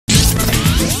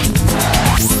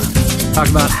talk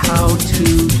about how to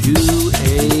do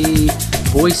a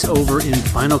voiceover in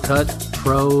Final Cut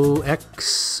X.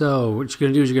 So what you're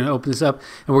going to do is you're going to open this up,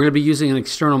 and we're going to be using an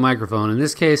external microphone. In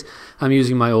this case, I'm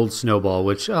using my old Snowball,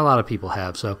 which a lot of people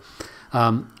have. So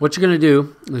what you're going to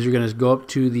do is you're going to go up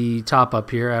to the top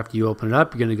up here after you open it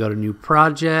up. You're going to go to New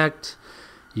Project.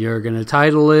 You're going to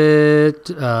title it,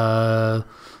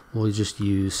 we'll just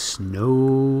use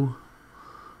Snowball.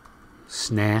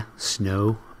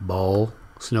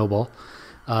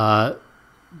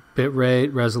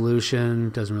 Bitrate, resolution,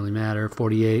 doesn't really matter.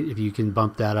 48, if you can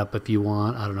bump that up if you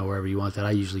want. I don't know, wherever you want that.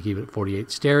 I usually keep it at 48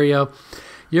 stereo.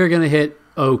 You're going to hit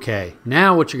OK.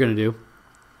 Now what you're going to do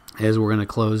is we're going to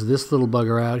close this little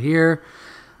bugger out here.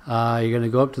 You're going to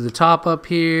go up to the top up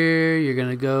here. You're going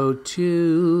to go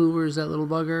to, where's that little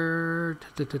bugger?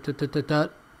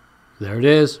 There it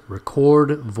is, record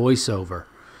voiceover.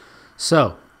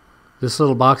 So this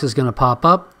little box is going to pop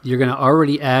up. You're going to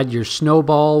already add your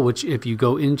Snowball, which if you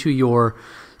go into your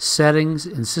settings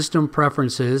and system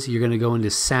preferences, you're going to go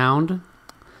into sound.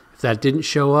 If that didn't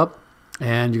show up,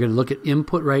 and you're going to look at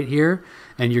input right here,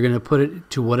 and you're going to put it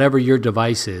to whatever your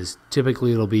device is.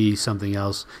 Typically it'll be something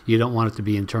else. You don't want it to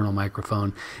be internal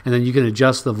microphone. And then you can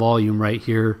adjust the volume right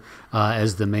here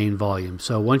as the main volume.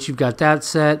 So once you've got that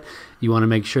set, you want to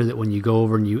make sure that when you go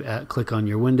over and you click on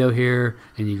your window here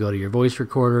and you go to your voice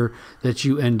recorder, that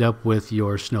you end up with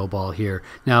your Snowball here.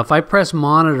 Now if I press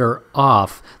monitor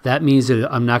off, that means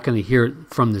that I'm not going to hear it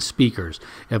from the speakers.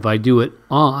 If I do it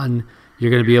on, you're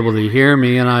going to be able to hear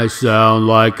me, and I sound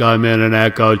like I'm in an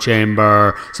echo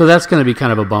chamber. So that's going to be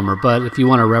kind of a bummer, but if you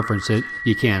want to reference it,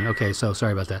 you can. Okay, so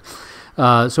sorry about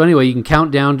that. So anyway, you can count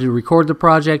down to record the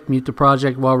project, mute the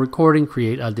project while recording,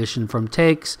 create audition from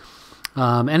takes.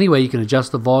 Anyway, you can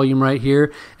adjust the volume right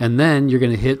here, and then you're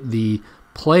going to hit the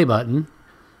play button.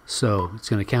 So it's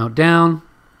going to count down.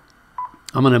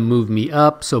 I'm going to move me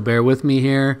up, so bear with me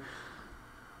here.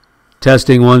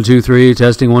 Testing 1 2 3,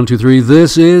 testing 1 2 3.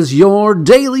 This is your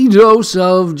daily dose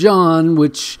of John,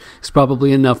 which is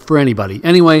probably enough for anybody.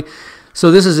 Anyway,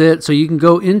 so this is it. So you can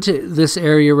go into this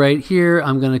area right here.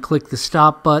 I'm going to click the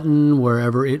stop button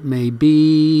wherever it may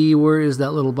be. Where is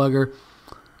that little bugger?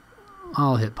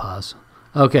 I'll hit pause.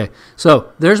 Okay,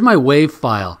 so there's my WAV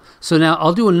file. So now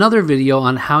I'll do another video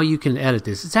on how you can edit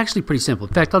this. It's actually pretty simple.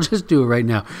 In fact, I'll just do it right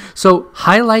now. So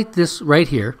highlight this right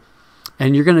here.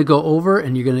 And you're going to go over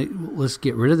and you're going to, let's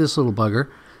get rid of this little bugger.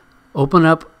 Open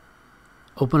up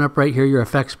right here your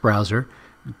effects browser.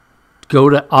 Go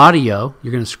to audio.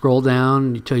 You're going to scroll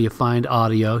down until you find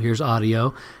audio. Here's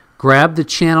audio. Grab the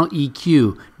channel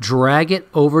EQ. Drag it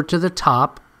over to the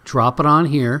top. Drop it on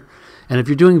here. And if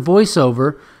you're doing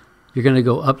voiceover, you're going to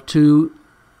go up to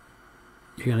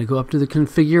the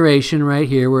configuration right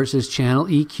here where it says channel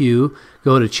EQ.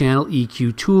 Go to channel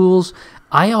EQ tools.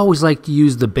 I always like to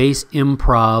use the bass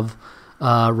improv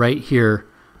right here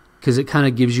because it kind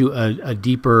of gives you a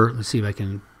deeper, let's see if I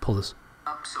can pull this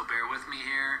up, so bear with me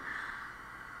here.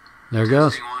 There it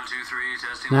goes. Testing 1 2 3,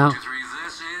 testing now, 1 2 3.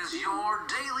 This is your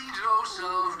daily dose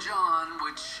of John,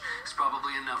 which is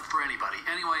probably enough for anybody.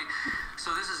 Anyway,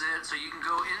 so this is it. So you can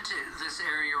go into this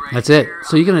area right That's here. That's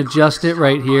it. So you can adjust it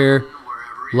right here,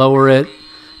 lower it.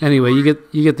 Anyway, you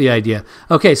get the idea.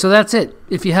 Okay, so that's it.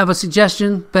 If you have a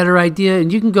suggestion, better idea,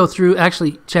 and you can go through,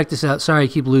 actually, check this out. Sorry, I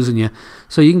keep losing you.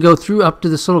 So you can go through up to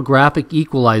this little graphic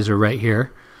equalizer right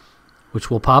here, which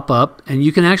will pop up, and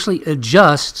you can actually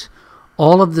adjust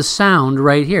all of the sound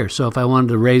right here. So if I wanted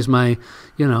to raise my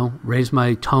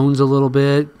tones a little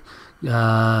bit,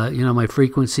 my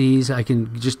frequencies, I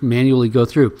can just manually go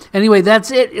through. Anyway,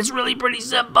 that's it. It's really pretty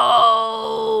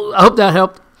simple. I hope that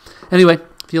helped. Anyway,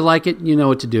 if you like it, you know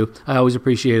what to do. I always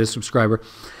appreciate a subscriber.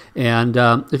 And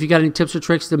if you got any tips or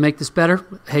tricks to make this better,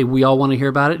 hey, we all want to hear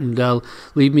about it, and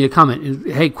leave me a comment.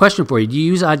 And, hey, question for you. Do you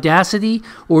use Audacity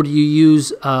or do you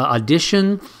use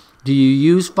Audition? Do you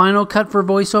use Final Cut for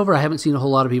voiceover? I haven't seen a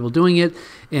whole lot of people doing it.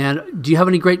 And do you have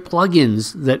any great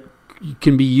plugins that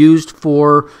can be used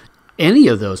for any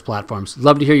of those platforms?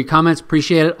 Love to hear your comments.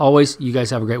 Appreciate it. Always, you guys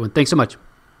have a great one. Thanks so much.